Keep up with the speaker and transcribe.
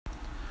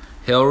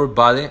Hey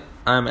everybody,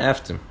 I'm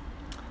Afton.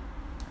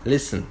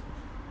 Listen,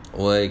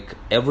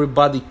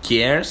 everybody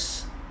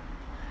cares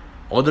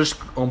others'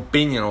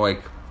 opinion.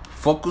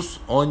 Focus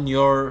on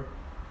your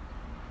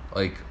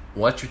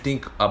what you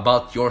think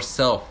about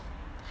yourself.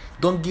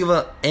 Don't give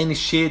any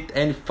shit,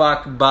 any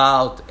fuck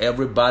about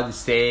everybody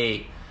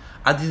say.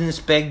 I didn't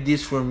expect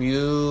this from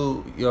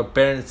you. Your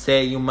parents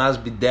say you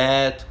must be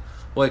that.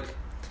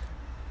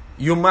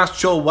 You must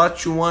show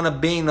what you wanna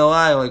be in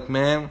life,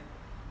 man.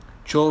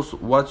 Chose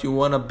what you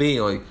wanna be.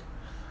 I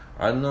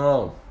don't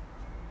know.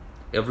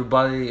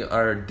 Everybody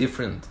are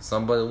different.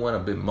 Somebody wanna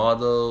be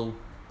model.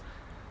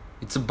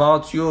 It's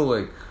about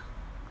you.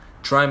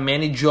 Try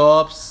many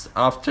jobs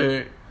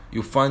after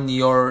you find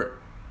your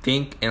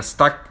thing and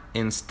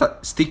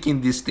stick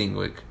in this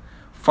thing.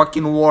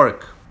 Fucking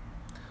work.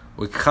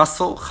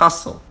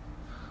 Hustle.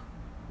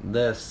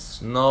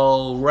 There's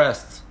no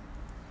rest.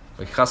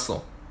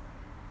 Hustle.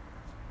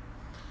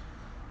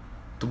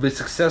 To be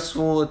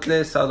successful, at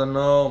least, I don't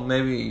know,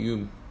 maybe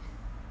you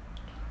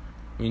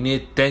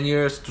need 10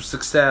 years to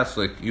success.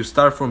 You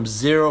start from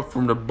zero,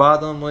 from the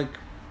bottom.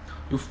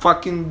 You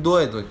fucking do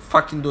it.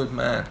 Fucking do it,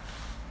 man.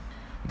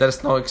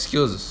 There's no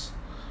excuses.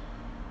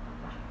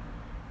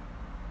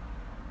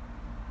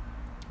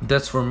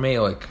 That's for me.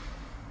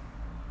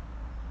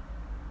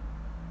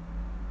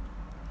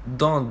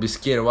 Don't be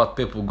scared what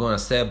people gonna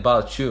say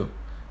about you,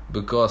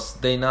 because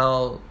they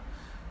now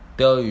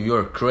tell you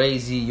you're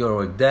crazy,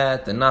 you're like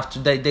that, and after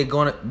that they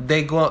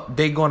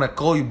gonna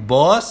call you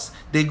boss.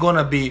 They call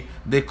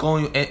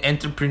you an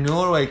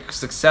entrepreneur,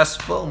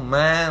 successful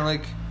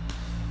man.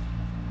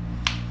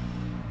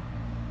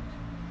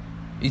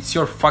 It's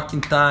your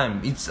fucking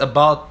time. It's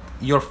about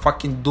your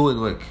fucking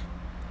do it.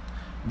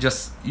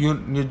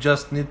 You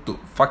just need to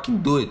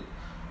fucking do it,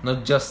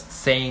 not just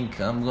saying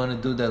I'm gonna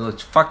do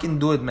that. Fucking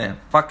do it, man.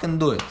 Fucking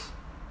do it.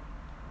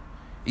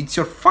 It's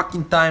your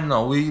fucking time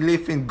now. We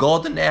live in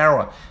golden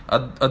era.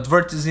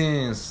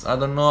 Advertisements, I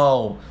don't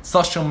know,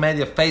 social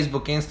media,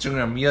 Facebook,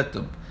 Instagram,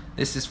 YouTube.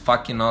 This is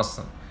fucking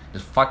awesome.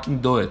 Just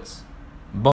fucking do it.